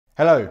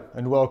Hello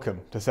and welcome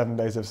to 7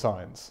 Days of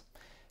Science.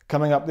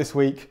 Coming up this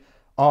week,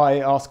 I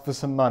ask for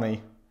some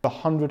money,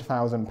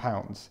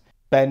 £100,000.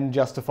 Ben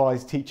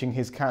justifies teaching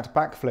his cat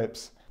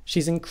backflips.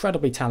 She's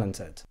incredibly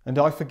talented. And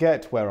I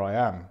forget where I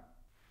am.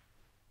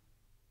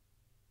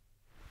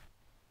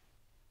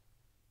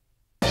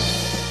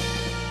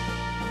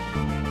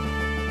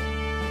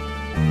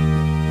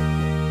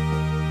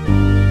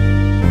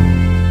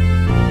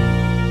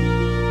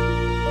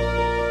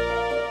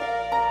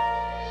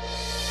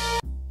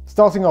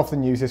 Starting off the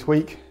news this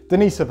week,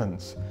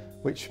 Denisovans,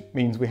 which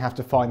means we have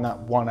to find that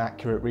one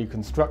accurate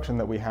reconstruction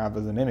that we have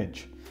as an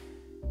image.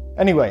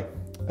 Anyway,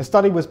 a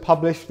study was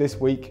published this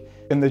week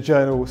in the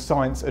journal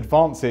Science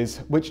Advances,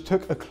 which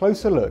took a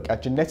closer look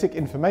at genetic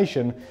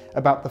information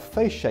about the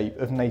face shape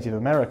of Native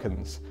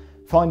Americans,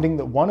 finding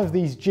that one of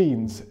these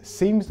genes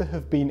seems to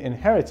have been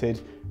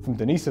inherited from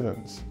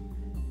Denisovans.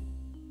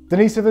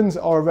 Denisovans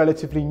are a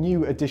relatively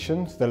new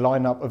addition to the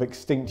lineup of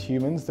extinct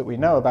humans that we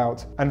know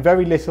about, and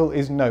very little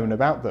is known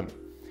about them.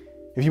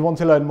 If you want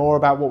to learn more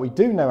about what we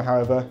do know,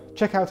 however,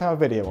 check out our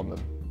video on them.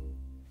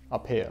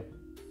 Up here.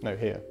 No,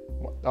 here.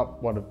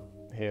 Up one of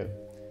here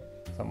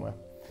somewhere.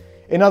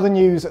 In other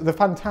news, the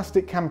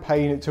fantastic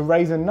campaign to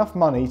raise enough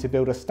money to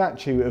build a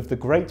statue of the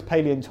great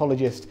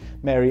paleontologist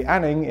Mary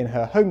Anning in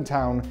her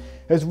hometown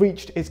has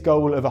reached its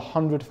goal of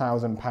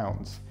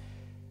 £100,000.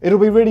 It'll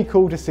be really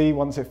cool to see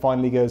once it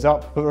finally goes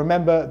up, but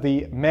remember,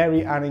 the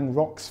Mary Anning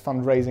Rocks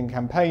fundraising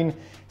campaign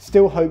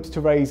still hopes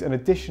to raise an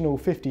additional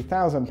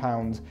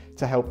 £50,000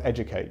 to help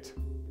educate.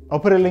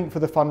 I'll put a link for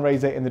the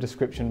fundraiser in the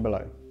description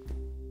below.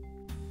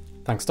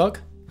 Thanks, Doug.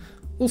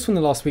 Also in the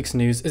last week's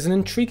news is an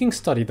intriguing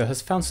study that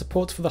has found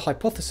support for the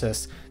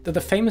hypothesis that the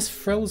famous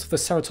frills of the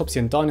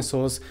ceratopsian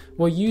dinosaurs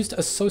were used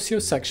as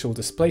socio-sexual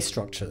display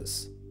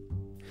structures.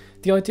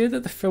 The idea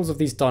that the frills of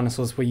these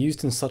dinosaurs were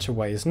used in such a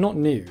way is not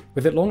new,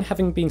 with it long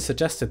having been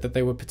suggested that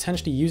they were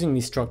potentially using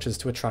these structures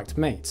to attract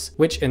mates,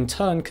 which in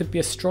turn could be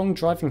a strong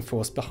driving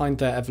force behind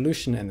their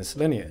evolution in this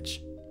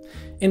lineage.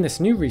 In this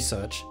new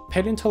research,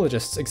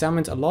 paleontologists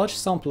examined a large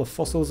sample of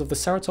fossils of the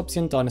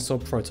ceratopsian dinosaur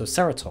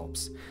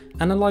Protoceratops,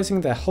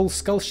 analysing their whole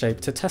skull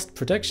shape to test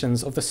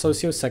predictions of the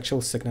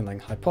socio-sexual signalling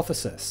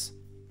hypothesis.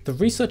 The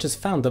researchers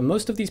found that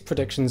most of these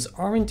predictions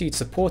are indeed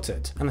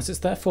supported, and that it's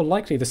therefore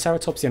likely the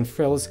ceratopsian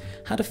frills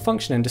had a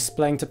function in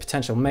displaying to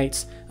potential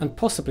mates, and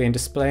possibly in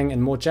displaying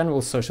in more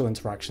general social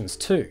interactions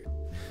too.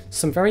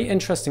 Some very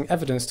interesting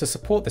evidence to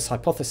support this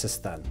hypothesis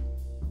then.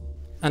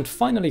 And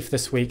finally for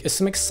this week is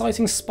some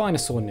exciting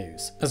Spinosaur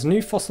news, as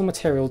new fossil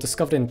material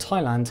discovered in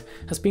Thailand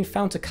has been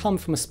found to come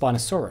from a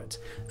Spinosaurid,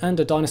 and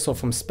a dinosaur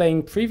from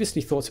Spain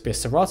previously thought to be a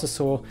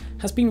ceratosaur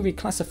has been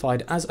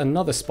reclassified as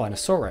another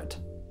Spinosaurid.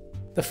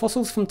 The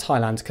fossils from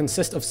Thailand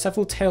consist of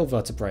several tail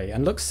vertebrae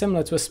and look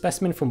similar to a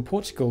specimen from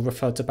Portugal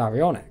referred to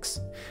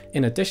baryonyx,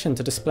 in addition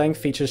to displaying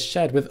features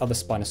shared with other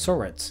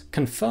Spinosaurids,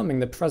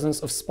 confirming the presence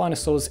of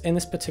Spinosaurs in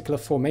this particular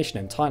formation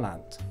in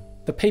Thailand.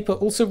 The paper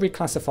also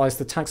reclassifies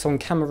the taxon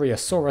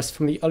Camaraeosaurus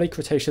from the early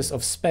Cretaceous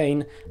of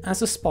Spain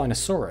as a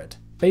Spinosaurid,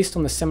 based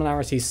on the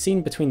similarities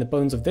seen between the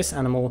bones of this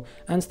animal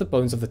and the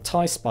bones of the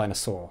Thai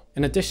Spinosaur,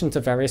 in addition to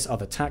various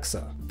other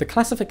taxa. The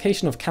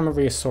classification of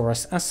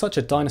Camaraeosaurus as such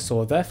a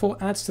dinosaur therefore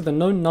adds to the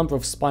known number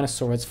of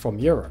Spinosaurids from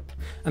Europe,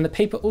 and the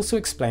paper also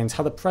explains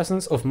how the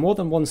presence of more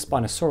than one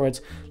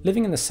Spinosaurid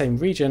living in the same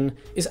region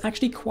is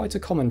actually quite a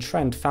common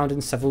trend found in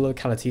several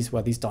localities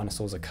where these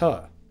dinosaurs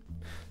occur.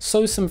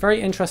 So some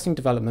very interesting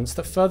developments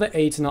that further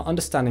aid in our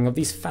understanding of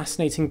these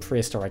fascinating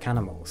prehistoric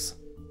animals.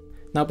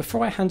 Now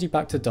before I hand you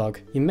back to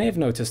Doug, you may have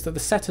noticed that the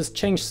set has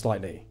changed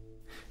slightly.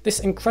 This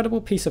incredible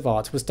piece of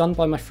art was done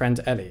by my friend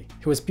Ellie,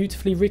 who has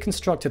beautifully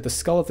reconstructed the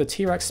skull of the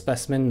T-Rex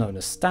specimen known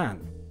as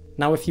Stan.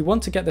 Now if you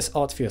want to get this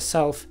art for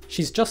yourself,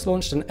 she's just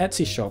launched an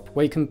Etsy shop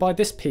where you can buy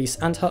this piece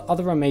and her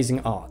other amazing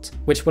art,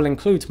 which will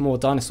include more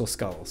dinosaur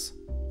skulls.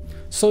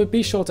 So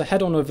be sure to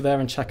head on over there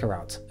and check her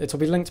out, it'll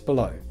be linked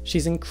below.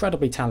 She's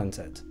incredibly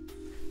talented.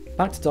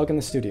 Back to Doug in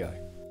the studio.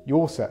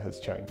 Your set has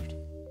changed.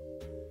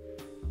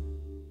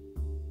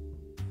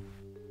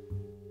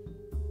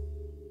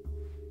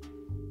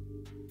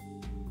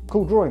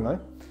 Cool drawing though.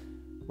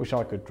 Wish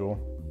I could draw.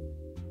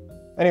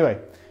 Anyway,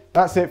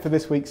 that's it for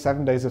this week's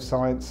 7 Days of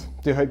Science.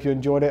 Do hope you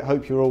enjoyed it,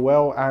 hope you're all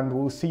well, and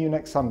we'll see you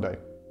next Sunday.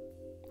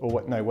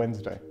 Or no,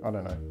 Wednesday, I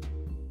don't know.